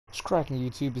What's cracking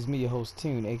YouTube? Is me, your host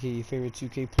Tune, aka your favorite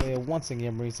 2K player, once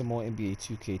again bringing some more NBA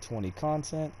 2K20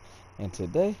 content. And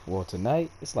today, well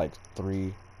tonight, it's like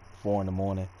 3, 4 in the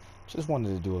morning. Just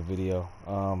wanted to do a video.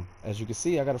 As you can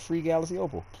see, I got a free Galaxy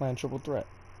Opal playing triple threat.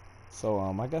 So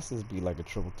I guess this be like a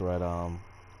triple threat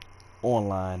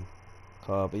online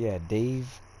club. But yeah,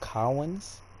 Dave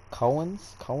Cowens,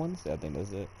 I think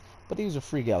that's it. But these are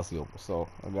free Galaxy Opal, so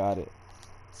I got it.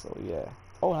 So yeah.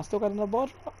 Oh, and I still got another ball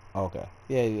drop? Okay.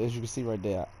 Yeah, as you can see right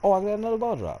there. Oh, I got another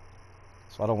ball drop.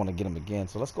 So I don't want to get him again.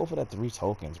 So let's go for that 3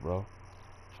 tokens, bro.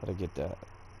 Try to get that.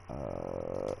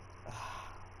 I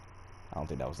don't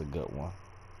think that was a good one.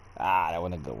 Ah, that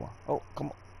wasn't a good one. Oh, come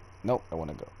on. Nope, that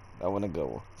wasn't a good. That wasn't a good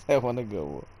one. That wasn't a good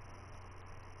one.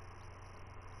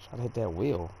 Try to hit that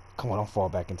wheel. Come on, don't fall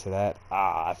back into that.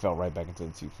 Ah, I fell right back into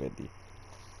the 250.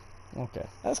 Okay,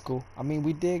 that's cool. I mean,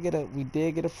 we did get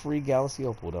a free Galaxy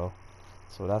Opal though.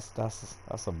 So that's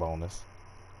a bonus.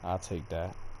 I'll take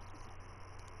that.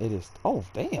 It is. Oh,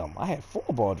 damn. I had 4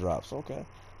 ball drops. Okay.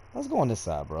 Let's go on this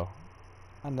side, bro.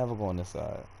 I never go on this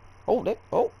side. Oh,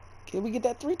 oh, can we get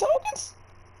that 3 tokens?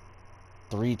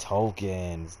 3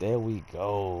 tokens. There we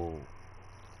go.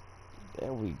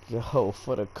 There we go.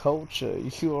 For the culture.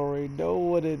 You already know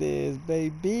what it is,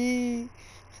 baby.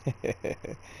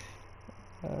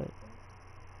 Alright.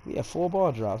 We have 4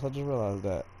 ball drops. I just realized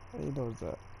that. I didn't notice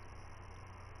that.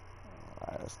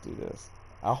 Alright, let's do this.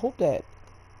 I hope that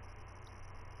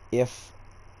if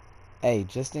hey,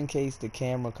 just in case the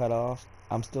camera cut off,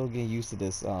 I'm still getting used to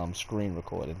this screen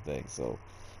recording thing. So,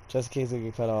 just in case it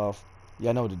get cut off,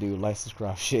 y'all know what to do. Like,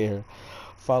 subscribe, share.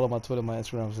 Follow my Twitter, my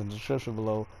Instagram is in the description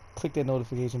below. Click that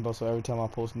notification bell so every time I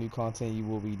post new content, you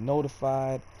will be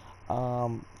notified.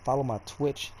 Follow my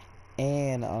Twitch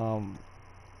and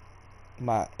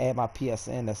my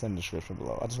PSN that's in the description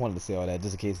below. I just wanted to say all that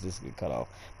just in case this get cut off.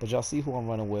 But y'all see who I'm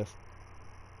running with?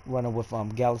 Running with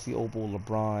Galaxy Opal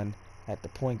LeBron at the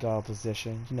point guard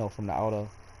position. You know, from the outer,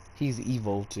 he's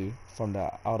Evo too from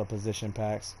the outer position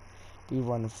packs. We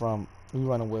running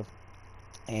with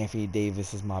Anthony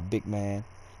Davis is my big man.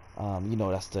 You know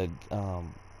that's the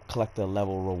collector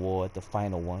level reward, the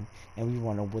final one. And we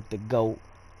running with the GOAT,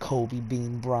 Kobe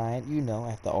Bean Bryant. You know,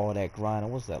 after all that grind,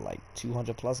 what's that like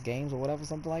 200 plus games or whatever,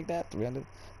 something like that, 300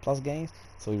 plus games.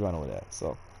 So we running with that.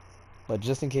 So, but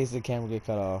just in case the camera get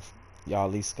cut off, y'all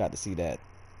at least got to see that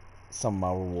some of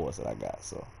my rewards that I got.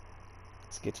 So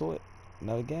let's get to it.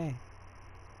 Another game.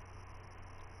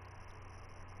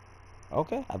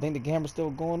 Okay, I think the camera's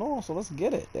still going on, so let's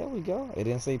get it. There we go. It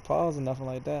didn't say pause or nothing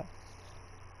like that.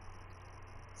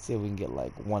 See if we can get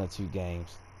like 1 or 2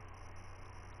 games.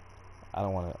 I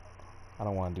don't want to. I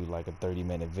don't want to do like a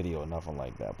 30-minute video or nothing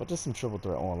like that, but just some triple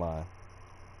threat online.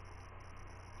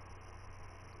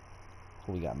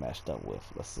 Who we got matched up with?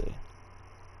 Let's see.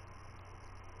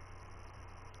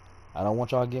 I don't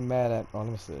want y'all to get mad at. Oh, let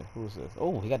me see. Who is this?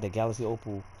 Oh, he got the Galaxy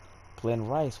Opal Glenn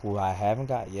Rice, who I haven't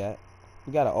got yet.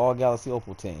 We got an all Galaxy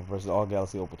Opal team versus all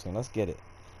Galaxy Opal team. Let's get it.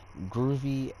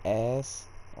 Groovy ass.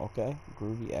 Okay.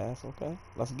 Groovy ass. Okay.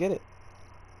 Let's get it.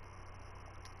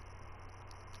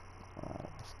 Alright,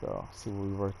 let's go. See what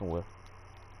we're working with.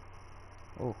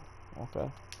 Oh, okay.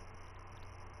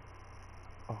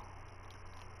 Oh,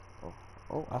 oh,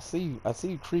 oh, I see you. I see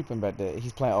you creeping back there.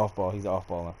 He's playing off ball. He's off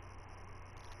balling.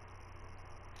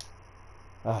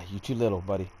 Ah, you too little,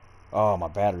 buddy. Oh, my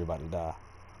battery about to die.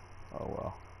 Oh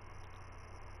well.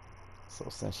 So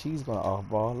since she's gonna off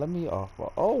ball, let me off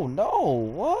ball. Oh no,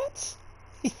 what?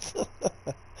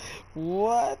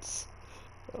 What?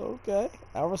 Okay,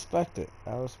 I respect it.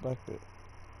 I respect it.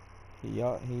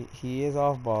 He is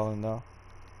off balling though.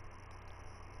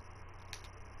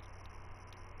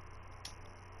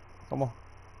 Come on.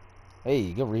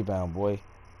 Hey, good rebound, boy.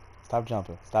 Stop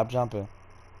jumping. Stop jumping.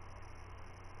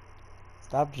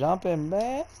 Stop jumping,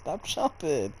 man. Stop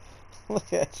jumping.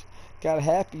 Look at you. Got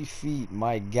happy feet,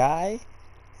 my guy.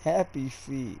 Happy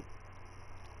feet.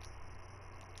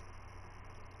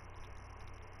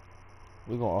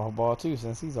 We gonna off ball too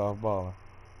since he's off balling.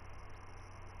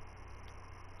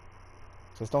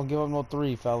 Just don't give up no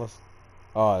 3, fellas.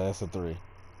 Oh, that's a 3.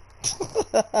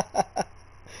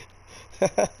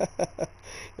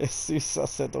 As soon as I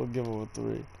said don't give him a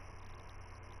 3.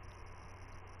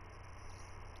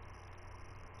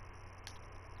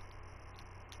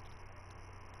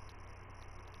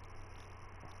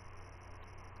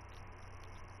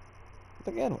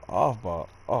 Look at him off ball.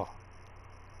 Oh.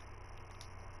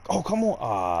 Oh, come on.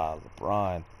 Ah,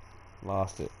 LeBron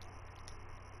lost it.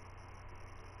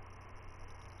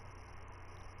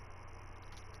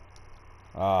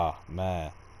 Ah,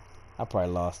 man. I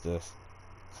probably lost this.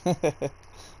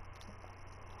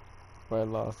 Probably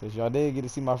lost this. Y'all did get to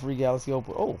see my free Galaxy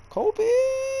Opal. Oh, Kobe!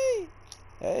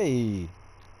 Hey,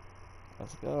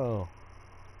 let's go.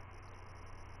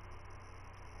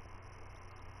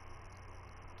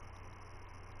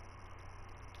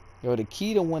 Yo, the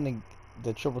key to winning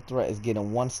the triple threat is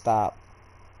getting one stop,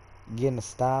 getting a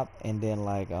stop, and then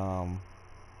like good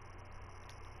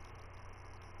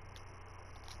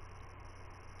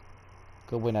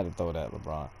way not to throw that,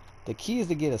 LeBron. The key is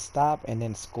to get a stop and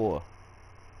then score.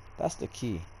 That's the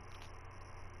key.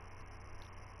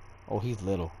 Oh, he's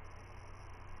little.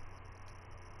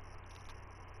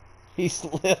 He's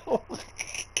little.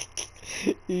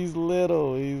 He's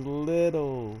little. He's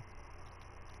little.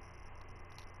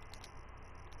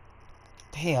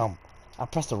 Damn. I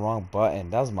pressed the wrong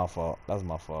button. That was my fault. That was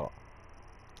my fault.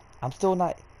 I'm still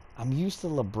not. I'm used to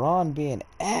LeBron being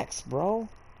X, bro.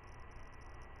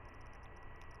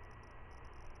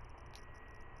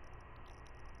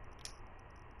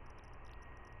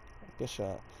 Good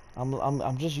shot.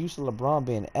 I'm just used to LeBron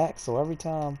being X, so every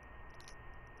time.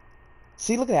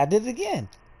 See, look at that. I did it again.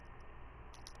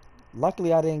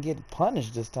 Luckily, I didn't get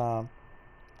punished this time.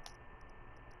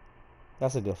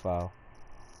 That's a good foul.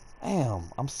 Damn,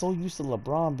 I'm so used to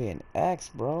LeBron being X,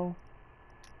 bro.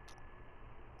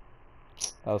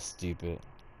 That was stupid.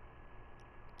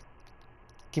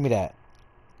 Give me that.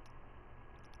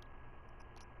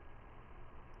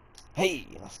 Hey,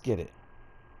 let's get it.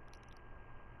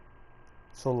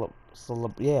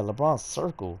 Yeah, LeBron's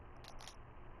circle.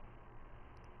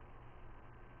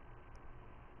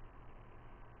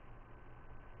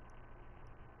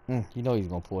 You know he's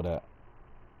gonna pull that.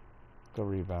 Good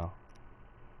rebound.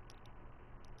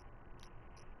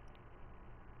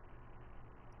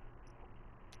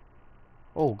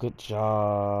 Oh, good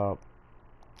job.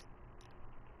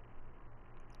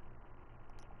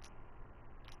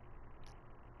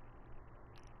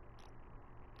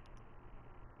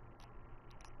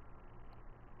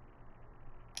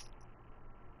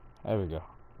 There we go.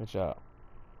 Good job.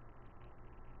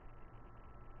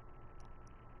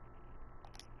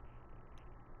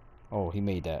 Oh, he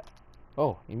made that.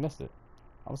 Oh, he missed it.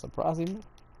 I'm surprised he missed.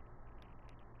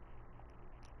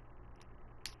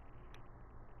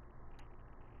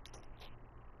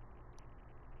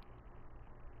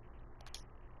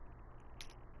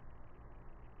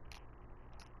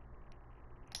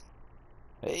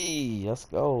 Hey, let's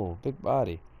go. Big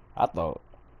body. I thought.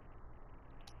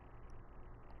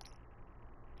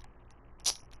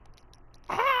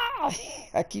 Ah!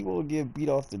 I keep on getting beat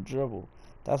off the dribble.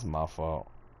 That's my fault.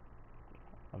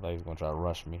 I thought he was gonna try to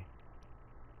rush me.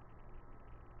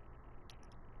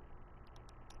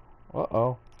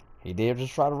 Uh-oh. He did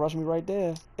just try to rush me right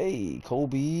there. Hey,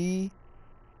 Kobe.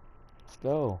 Let's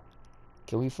go.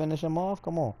 Can we finish him off?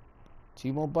 Come on.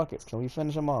 2 more buckets. Can we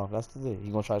finish him off? That's the thing.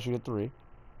 He's gonna try to shoot a 3.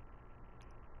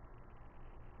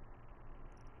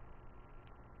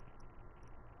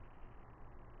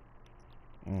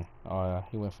 Oh yeah,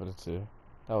 he went for the 2.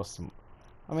 That was some.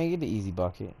 I mean, get the easy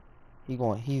bucket.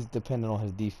 He's dependent on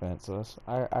his defense, so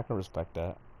I can respect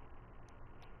that.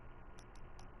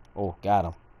 Oh, got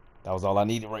him. That was all I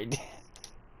needed right there.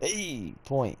 Hey,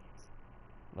 point.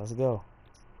 Let's go.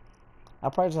 I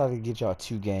probably try to get y'all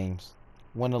 2 games.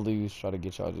 Win or lose, try to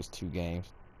get y'all just 2 games.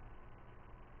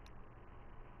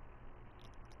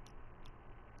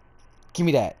 Give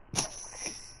me that.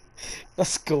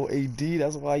 Let's go, AD.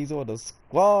 That's why he's on the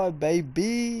squad,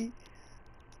 baby.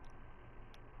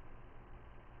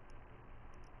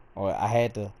 Or I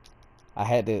had to.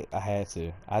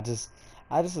 I just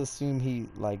assumed he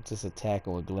like just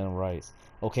attacking with Glenn Rice.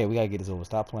 Okay, we gotta get this over.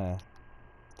 Stop playing.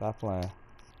 Stop playing.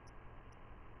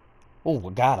 Oh,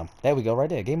 we got him. There we go, right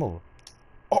there. Game over.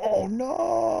 Oh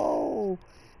no,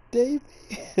 Davey.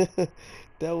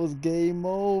 That was game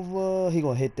over. He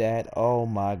gonna hit that. Oh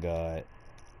my God.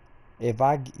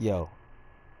 Yo,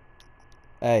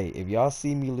 hey, if y'all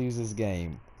see me lose this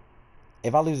game,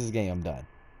 if I lose this game, I'm done.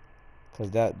 Cause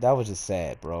that was just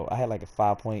sad, bro. I had like a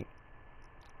 5-point.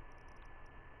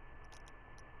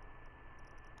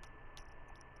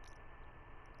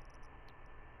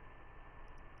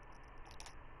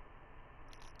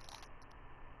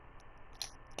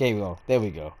 There we go. There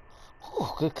we go. Whew,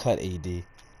 good cut, AD.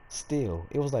 Still,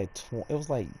 it was like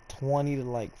 20 to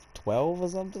like 12 or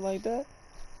something like that.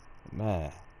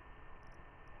 Man,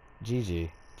 GG,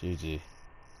 GG.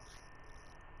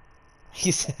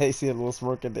 He said a little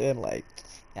smirk at the end, like,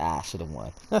 ah, I should have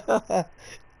won.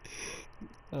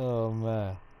 Oh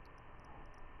man,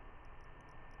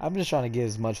 I'm just trying to get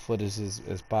as much footage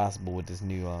as possible with this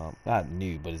new not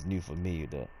new, but it's new for me.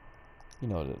 You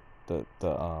know the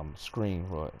screen.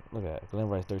 Look at that, Glenn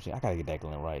Rice 13. I gotta get that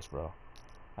Glenn Rice, bro.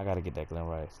 I gotta get that Glen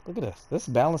Rice. Look at this. This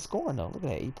is balanced scoring though. Look at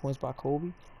that. 8 points by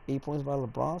Kobe, 8 points by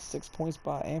LeBron, 6 points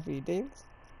by Anthony Davis.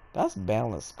 That's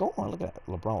balanced scoring. Look at that.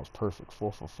 LeBron was perfect,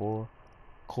 4 for 4.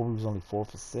 Kobe was only 4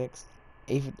 for 6.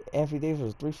 Anthony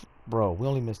Davis was bro, we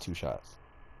only missed 2 shots.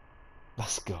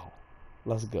 Let's go.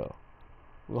 Let's go.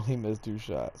 We only missed 2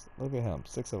 shots. Look at him.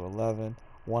 6 of 11.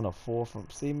 1 of 4 from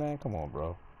C man. Come on,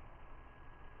 bro.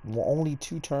 Only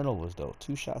 2 turnovers though.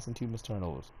 2 shots and 2 missed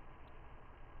turnovers.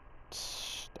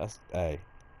 That's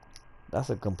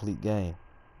a complete game.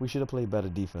 We should have played better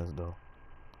defense though.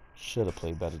 Should have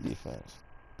played better defense.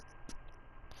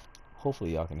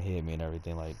 Hopefully y'all can hear me and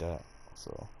everything like that.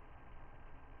 So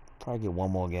probably get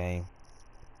one more game.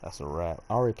 That's a wrap.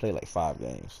 I already played like 5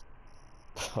 games.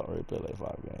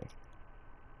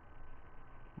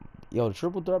 Yo, the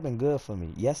triple threat been good for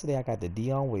me. Yesterday I got the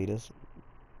Dion Waiters,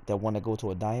 that one that go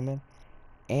to a diamond,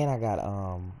 and I got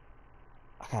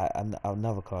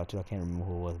another card too. I can't remember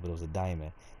who it was, but it was a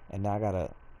diamond. And now I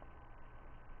got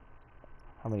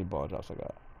how many ball drops I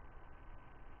got?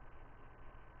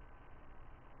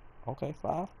 Okay,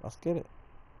 5. Let's get it.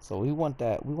 So we want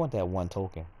that 1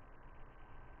 token.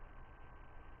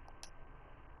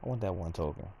 I want that 1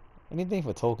 token. Anything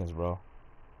for tokens, bro.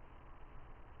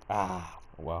 Ah,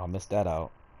 wow, I missed that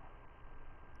out.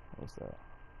 What's that?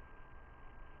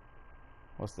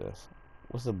 What's this?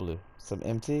 What's the blue? Some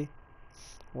MT?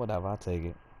 Whatever, I'll take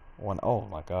it. Oh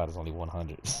my god, it's only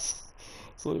 100.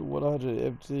 It's only 100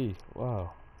 MT.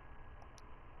 Wow.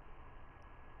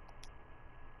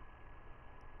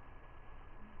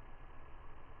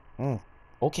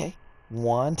 Okay.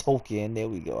 1 token. There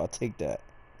we go. I'll take that.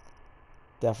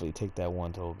 Definitely take that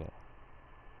 1 token.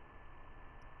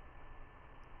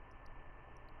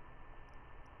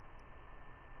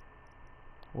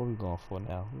 What are we going for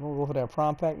now? We gonna go for that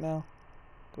prom pack now?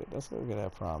 Good, let's go get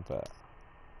that prom pack.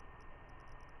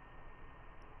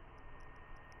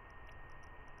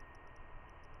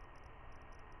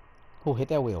 Oh, hit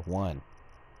that wheel 1.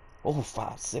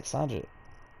 Oh, 600.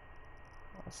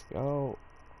 Let's go.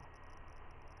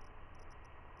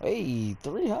 Hey,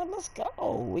 300. Let's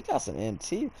go. We got some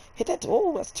MT. Hit that.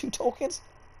 Oh, that's 2 tokens.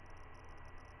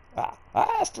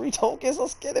 That's 3 tokens.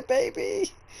 Let's get it,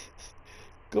 baby.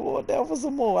 Come on down for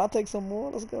some more. I'll take some more.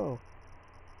 Let's go.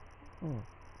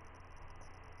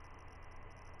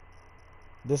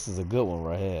 This is a good one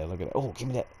right here. Look at that. Oh, give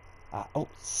me that.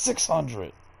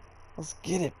 600. Let's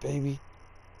get it, baby.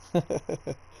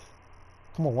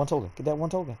 Come on, 1 token. Get that 1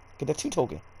 token. Get that 2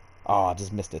 token. Oh, I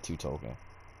just missed that 2 token.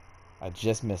 I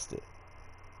just missed it.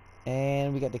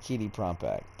 And we got the KD prom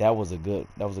pack. That was a good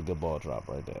ball drop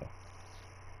right there.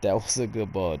 That was a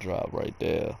good ball drop right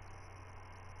there.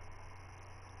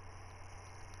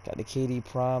 Got the KD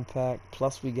prom pack.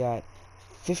 Plus we got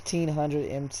 1500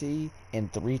 MT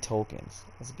and 3 tokens.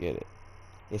 Let's get it.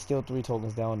 It's still 3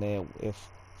 tokens down there if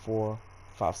 4,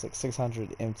 5, 6,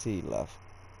 600 MT left.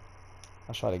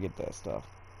 I'll try to get that stuff.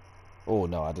 Oh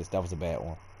no, that was a bad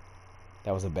one.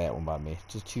 That was a bad one by me.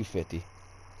 Just 250.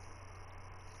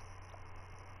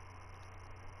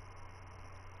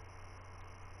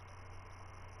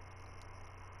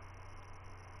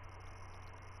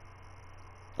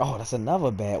 Oh, that's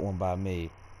another bad one by me.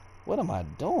 What am I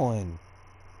doing?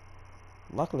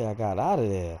 Luckily I got out of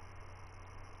there.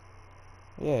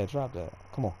 Yeah, drop that.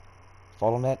 Come on.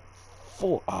 Fall on that.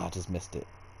 4. I just missed it.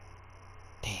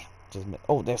 Damn. Just missed.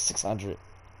 Oh, there's 600.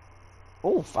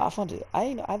 Oh, 500.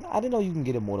 I didn't know you can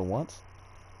get it more than once.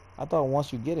 I thought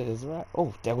once you get it, is right.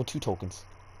 Oh, there go 2 tokens.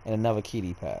 And another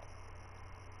KD pack.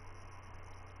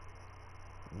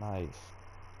 Nice.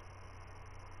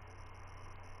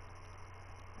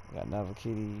 Got another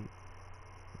KD.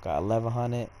 Got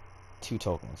 1100. 2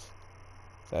 tokens.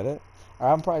 Is that it?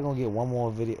 Alright, I'm probably gonna get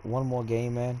one more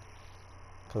game, man.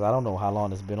 Cause I don't know how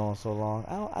long it's been on so long.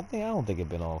 I don't think it's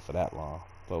been on for that long.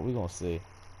 But we're gonna see.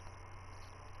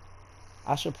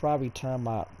 I should probably turn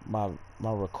my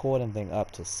recording thing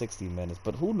up to 60 minutes.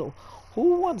 But who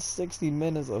wants 60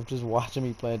 minutes of just watching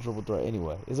me playing triple threat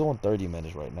anyway? It's on 30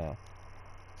 minutes right now.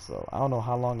 So I don't know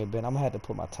how long it's been. I'm gonna have to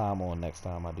put my time on next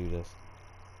time I do this.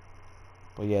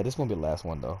 But yeah, this is gonna be the last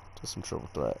one though. Just some triple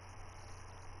threat.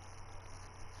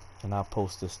 And I'll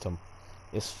post this to.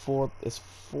 It's 4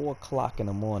 o'clock in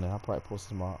the morning. I'll probably post it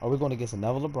tomorrow. Are we going against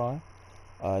another LeBron?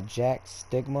 Jack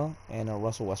Stigma and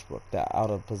Russell Westbrook. That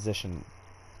out of position,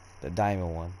 the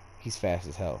diamond one. He's fast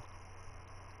as hell.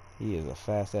 He is a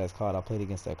fast ass card. I played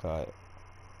against that card.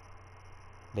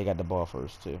 They got the ball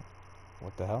first too.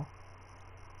 What the hell?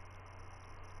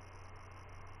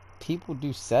 People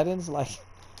do settings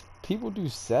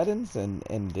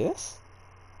in this?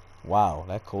 Wow,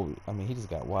 that Kobe. I mean, he just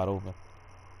got wide open.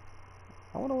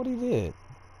 I wonder what he did.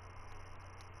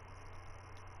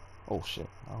 Oh shit!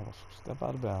 I almost stepped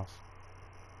out of bounds.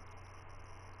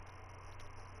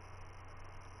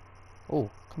 Oh,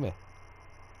 come here.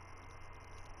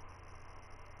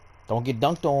 Don't get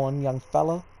dunked on, young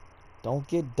fella. Don't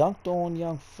get dunked on,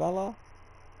 young fella.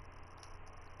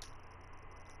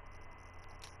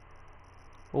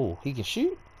 Oh, he can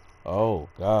shoot? Oh,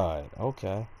 God.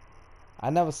 Okay. I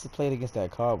never played against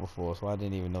that card before, so I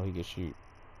didn't even know he could shoot.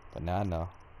 But now I know.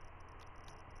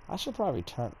 I should probably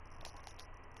turn.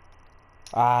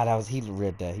 Ah, he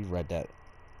read that. He read that.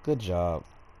 Good job.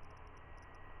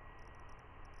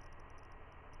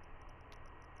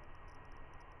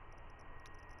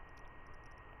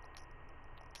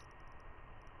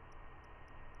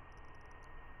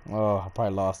 Oh, I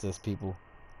probably lost this, people.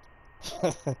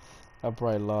 I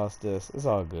probably lost this. It's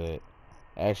all good.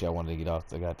 Actually, I wanted to get off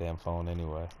the goddamn phone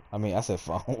anyway. I mean, I said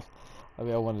phone. I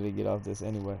mean, I wanted to get off this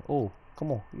anyway. Oh,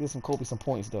 come on. Get some Kobe some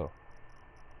points, though.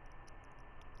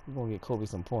 We're going to get Kobe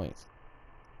some points.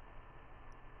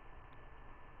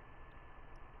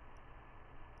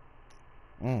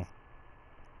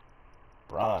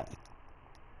 Brian.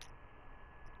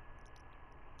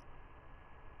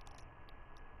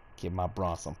 Give my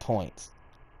Bron some points.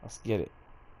 Let's get it.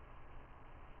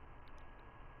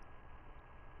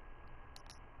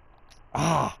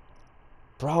 Ah!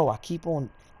 Bro, I keep on...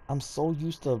 I'm so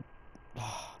used to...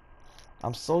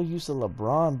 I'm so used to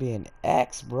LeBron being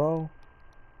X, bro.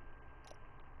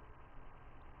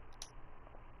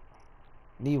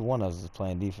 Neither one of us is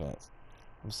playing defense.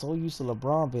 I'm so used to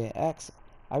LeBron being X.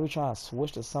 I be trying to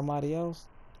switch to somebody else.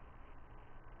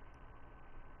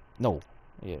 No.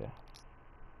 Yeah.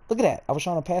 Look at that. I was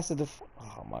trying to pass it to...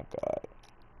 Oh, my God.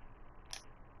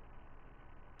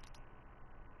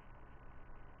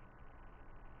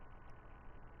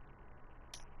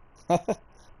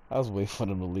 I was waiting for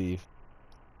them to leave.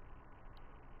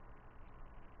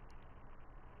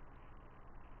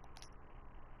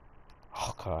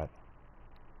 Oh, God.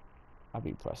 I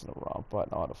be pressing the wrong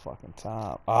button all the fucking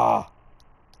time. Ah!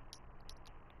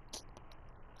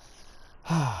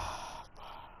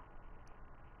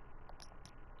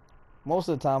 Most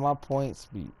of the time, my points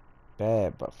be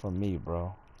bad, but for me,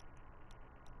 bro.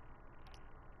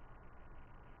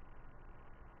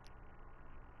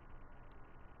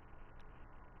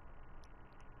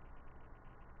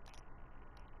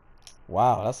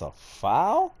 Wow, that's a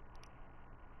foul?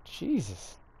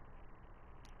 Jesus.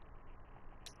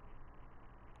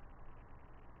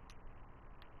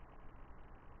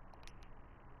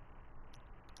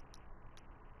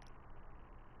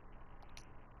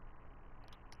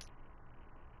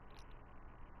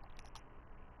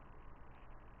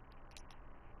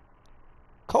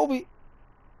 Kobe.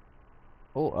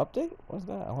 Oh, update? What's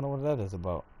that? I wonder what that is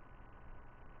about.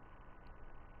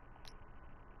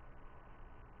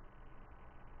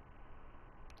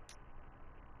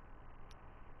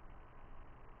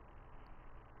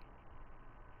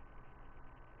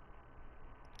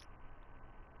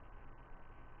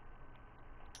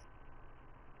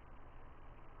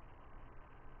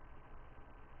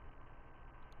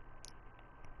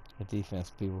 The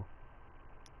defense, people.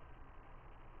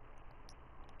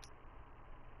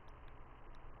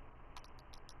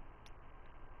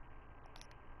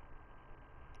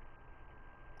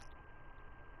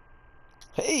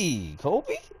 Hey,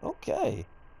 Kobe? Okay.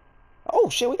 Oh,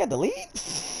 shit, we got the lead?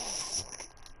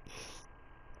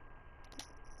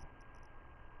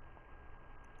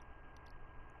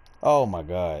 Oh, my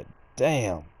God.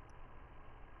 Damn.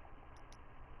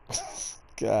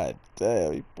 God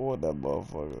damn, he pulled that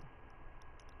motherfucker.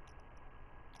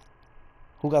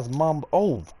 Who got mom?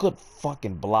 Oh, good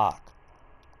fucking block.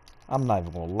 I'm not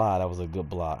even gonna lie, that was a good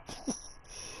block.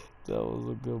 That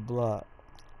was a good block.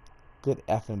 Good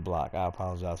effing block. I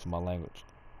apologize for my language.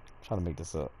 I'm trying to make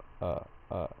this up. Uh.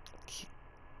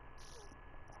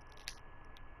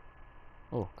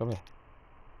 Oh, come here.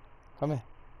 Come here.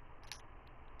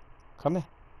 Come here.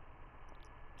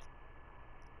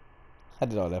 I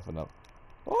did all that for nothing.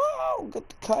 Oh, good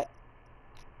cut.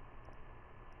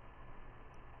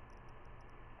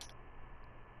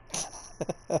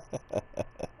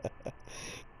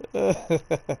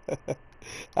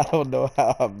 I don't know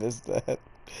how I missed that.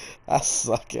 I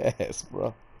suck ass,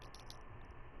 bro.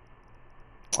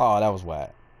 Oh, that was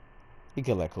whack. He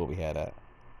could let Kobe have that.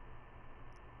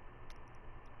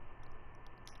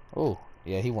 Oh,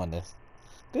 yeah, he won this.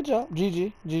 Good job.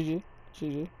 GG. GG.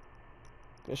 GG.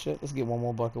 Good shit. Let's get one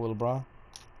more bucket with LeBron.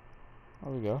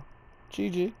 There we go.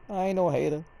 GG. I ain't no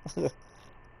hater.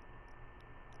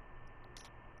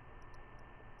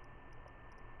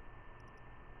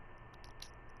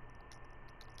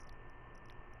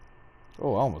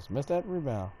 Oh, I almost missed that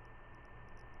rebound.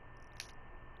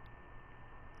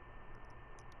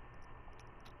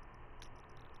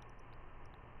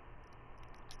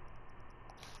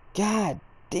 God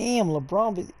damn,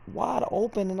 LeBron was wide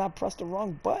open and I pressed the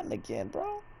wrong button again,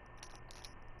 bro.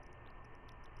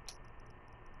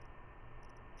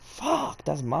 Fuck,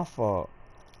 that's my fault.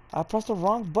 I pressed the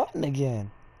wrong button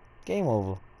again. Game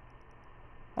over.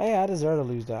 Oh, yeah, I deserve to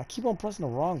lose that. I keep on pressing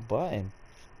the wrong button.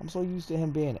 I'm so used to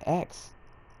him being X.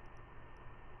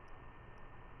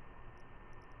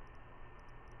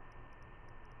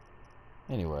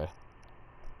 Anyway,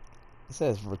 it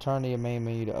says return to your main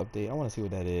menu to update. I want to see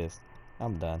what that is.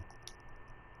 I'm done.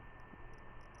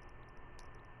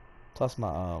 Plus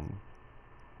my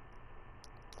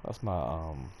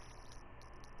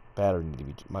battery need to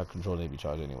be, my controller need to be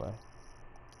charged anyway.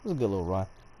 It was a good little run.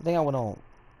 I think I went on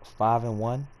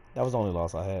 5-1. That was the only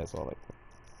loss I had, so like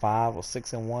 5 or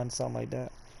 6-1, something like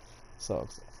that. So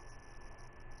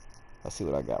let's see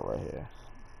what I got right here.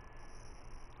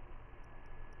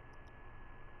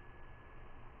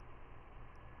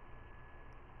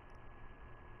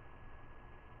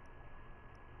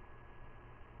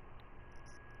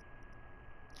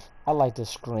 I like the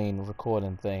screen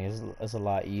recording thing. It's a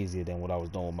lot easier than what I was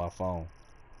doing with my phone.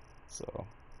 So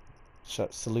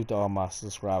salute to all my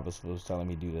subscribers for telling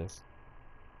me to do this.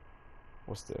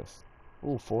 What's this?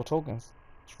 Ooh, 4 tokens.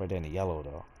 It's right there in the yellow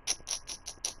though.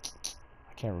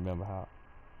 I can't remember how.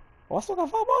 Oh, I still got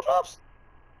 5 ball drops?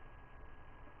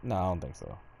 No, I don't think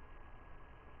so.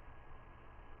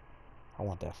 I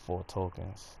want that 4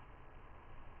 tokens.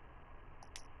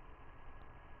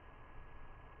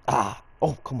 Ah!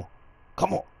 Oh, come on.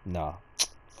 Come on! Nah.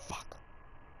 Fuck.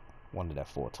 Wanted that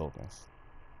 4 tokens.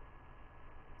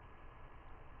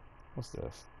 What's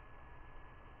this?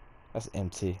 That's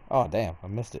MT. Oh, damn. I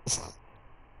missed it.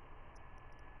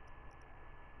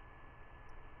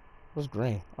 What's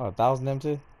green? Oh, 1,000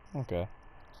 MT? Okay.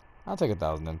 I'll take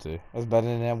 1,000 MT. That's better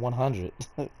than that 100.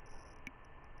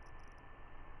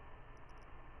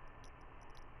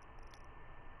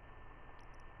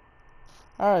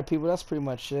 Alright, people, that's pretty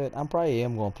much it. I'm probably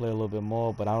am going to play a little bit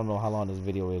more, but I don't know how long this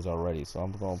video is already, so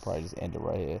I'm going to probably just end it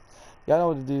right here. Y'all know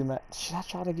what to do, man. Should I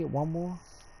try to get one more?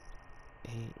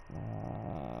 8,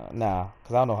 nah,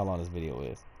 because I don't know how long this video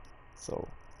is. So,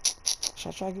 should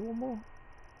I try to get one more?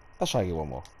 Let's try to get one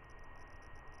more.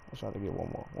 Let's try to get one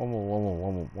more.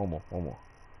 One more.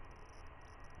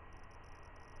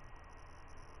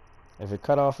 If it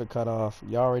cut off, it cut off.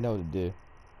 You already know what to do.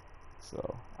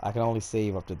 So, I can only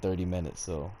save up to 30 minutes,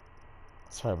 so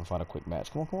let's try to find a quick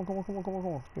match. Come on.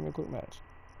 Give me a quick match.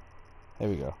 There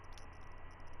we go.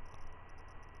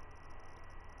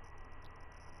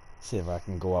 See if I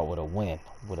can go out with a win,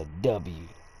 with a W,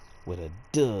 with a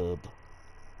dub.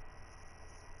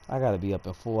 I gotta be up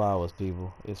in 4 hours,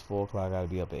 people. It's 4 o'clock. I gotta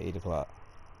be up at 8 o'clock.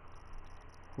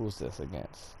 Who's this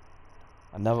against?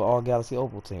 Another All Galaxy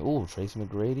Opal team. Ooh, Tracy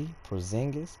McGrady,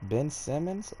 Porzingis, Ben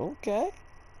Simmons. Okay.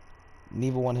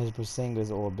 Neither one of his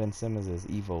Porzingis or Ben Simmons is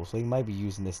Evo, so he might be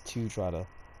using this to try to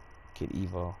get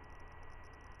Evo.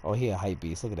 Oh, he a hype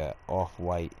beast. Look at that,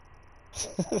 off-white.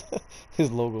 His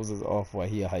logos is off-white.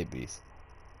 He a hype beast.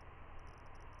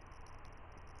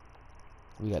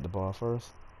 We got the ball first.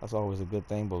 That's always a good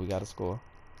thing, but we got to score.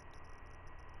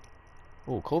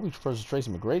 Oh, Kobe versus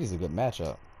Tracy McGrady is a good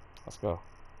matchup. Let's go.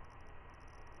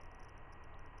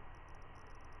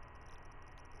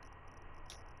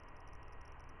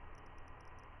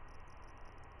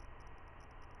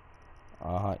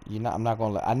 I'm not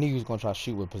gonna. I knew he was gonna try to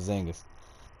shoot with Porzingis.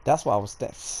 That's why I was.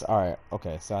 All right.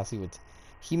 Okay. So I see what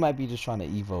he might be just trying to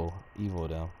evo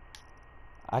them.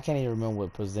 I can't even remember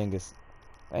what Porzingis.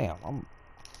 Damn. I'm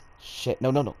shit.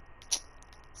 No.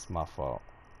 It's my fault.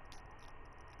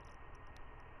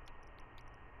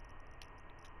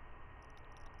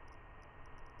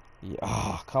 Yeah.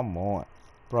 Oh, come on,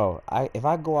 bro. If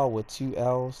I go out with 2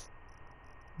 L's,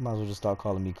 you might as well just start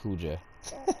calling me Cool J.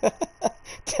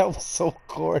 That was so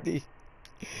corny.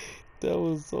 That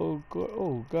was so corny.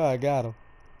 Oh God, I got him.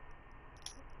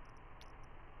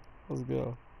 Let's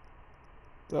go.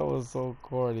 That was so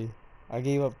corny. I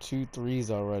gave up 2 threes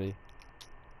already.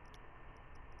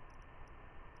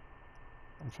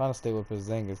 I'm trying to stay with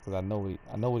Porzingis because I know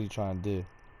what he's trying to do.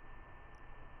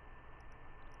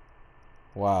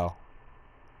 Wow,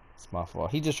 it's my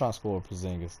fault. He just trying to score with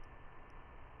Porzingis.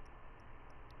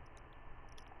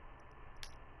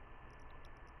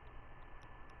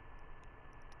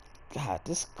 God,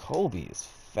 this Kobe is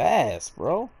fast,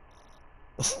 bro.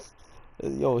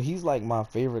 Yo, he's like my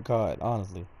favorite card,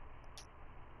 honestly.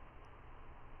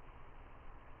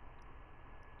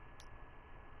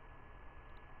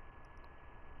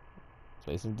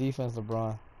 Play some defense,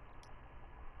 LeBron.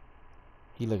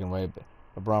 He looking right back.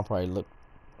 LeBron probably looked.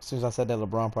 As soon as I said that,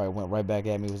 LeBron probably went right back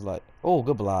at me. Was like, "Oh,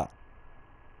 good block."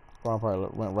 Bron probably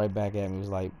went right back at me. He was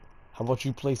like, "How about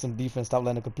you play some defense? Stop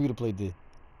letting the computer play D."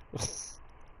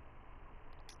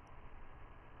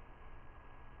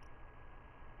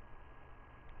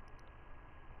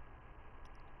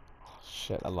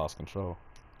 Shit, I lost control.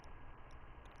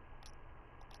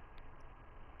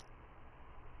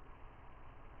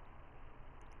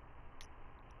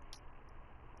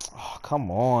 Oh, come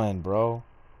on, bro.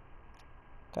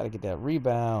 Gotta get that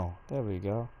rebound. There we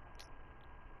go.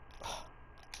 That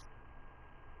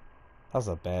was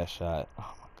a bad shot.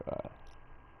 Oh my god.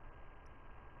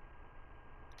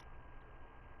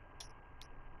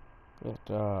 Good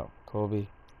job, Kobe.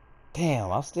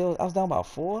 Damn, I was down about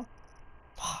 4.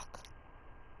 Fuck.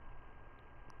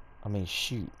 I mean,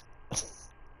 shoot.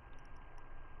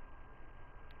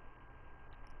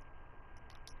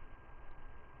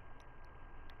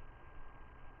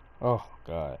 Oh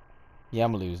god. Yeah,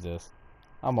 I'm gonna lose this.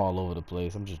 I'm all over the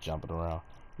place. I'm just jumping around.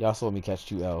 Y'all saw me catch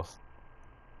 2 L's.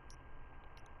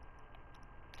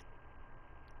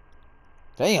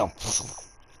 Damn.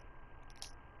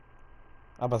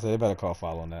 I'm about to say they better call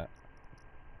foul on that.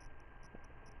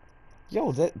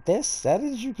 Yo, there's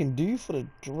settings you can do for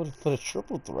the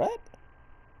triple threat.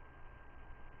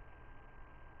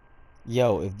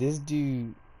 Yo, if this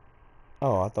dude,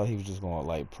 oh, I thought he was just gonna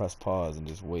like press pause and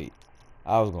just wait.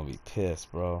 I was gonna be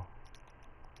pissed, bro.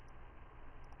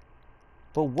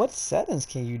 But what settings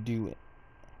can you do?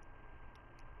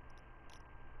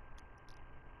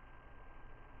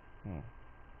 Mm,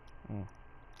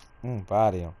 mm,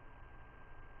 body him.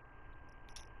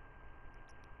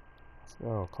 Let's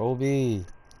go, Kobe.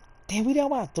 Damn, we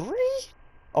down by 3?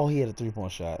 Oh, he had a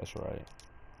 3-point shot. That's right.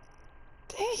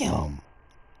 Damn.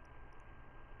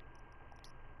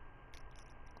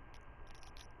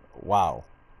 Wow.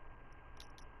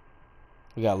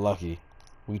 We got lucky.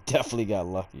 We definitely got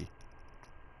lucky.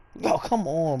 No, come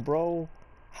on, bro.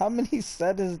 How many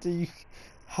settings do you...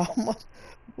 How much...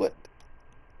 What?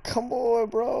 Come on,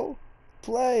 bro.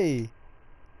 Play.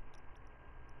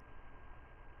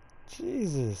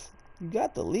 Jesus. You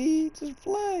got the lead. Just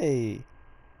play.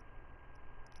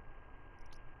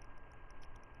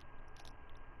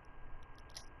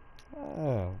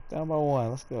 Oh, down by 1.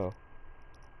 Let's go.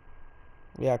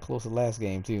 We got close to last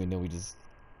game, too, and then we just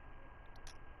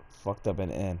fucked up in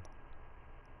the end.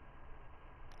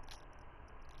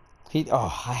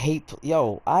 I hate...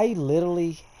 Yo, I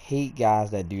literally hate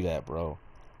guys that do that, bro.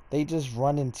 They just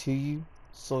run into you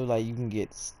so, like, you can get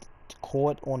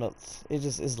caught on a...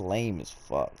 It's lame as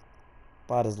fuck.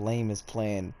 About as lame as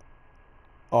playing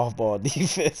off-ball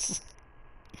defense.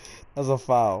 That's a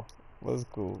foul. That's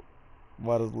cool.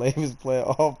 About as lame as playing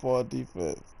off-ball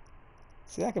defense.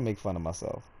 See, I can make fun of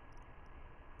myself.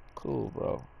 Cool,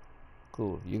 bro.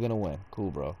 Cool. You're gonna win.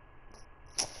 Cool, bro.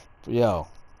 Yo,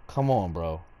 come on,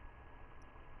 bro.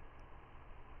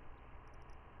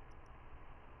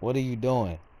 What are you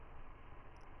doing?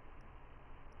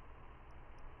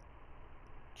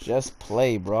 Just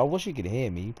play, bro. I wish you could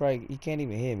hear me. You can't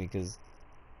even hear me because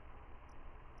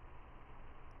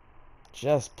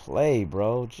just play,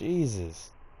 bro.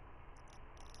 Jesus.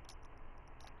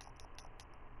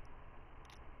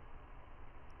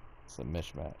 It's a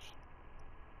mismatch.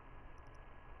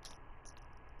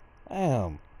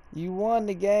 Damn. You won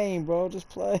the game, bro. Just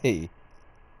play.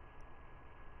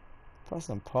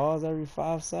 Pressing pause every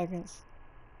 5 seconds.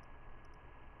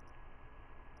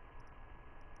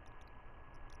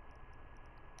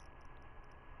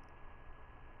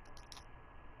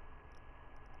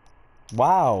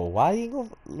 Wow. Why you go?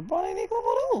 LeBron ain't go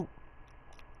for the hoop.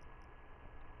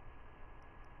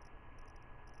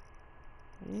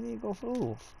 He didn't go for the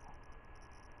hoop.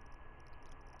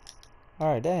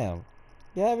 Alright, damn.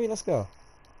 You happy? Let's go.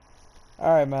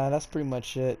 Alright, man. That's pretty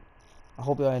much it. I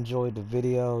hope y'all enjoyed the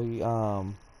video. Y'all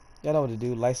know what to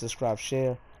do. Like, subscribe,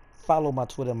 share. Follow my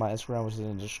Twitter and my Instagram, which is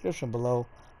in the description below.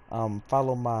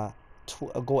 Follow my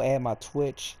go add my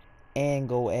Twitch and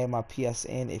go add my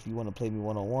PSN if you want to play me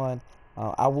one-on-one.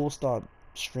 I will start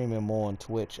streaming more on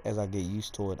Twitch as I get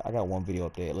used to it. I got one video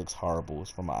up there. It looks horrible.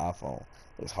 It's from my iPhone.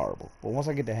 It looks horrible. But once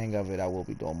I get the hang of it, I will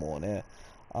be doing more on there.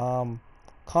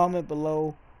 Comment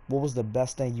below what was the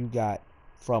best thing you got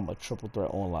from a triple threat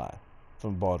online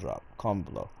from ball drop. Comment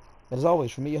below. And as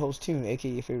always, from me, your host Tune, aka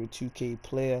your favorite 2K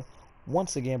player.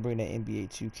 Once again, bring that NBA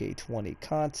 2K20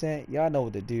 content. Y'all know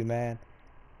what to do, man.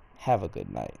 Have a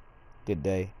good night, good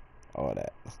day, all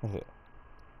that.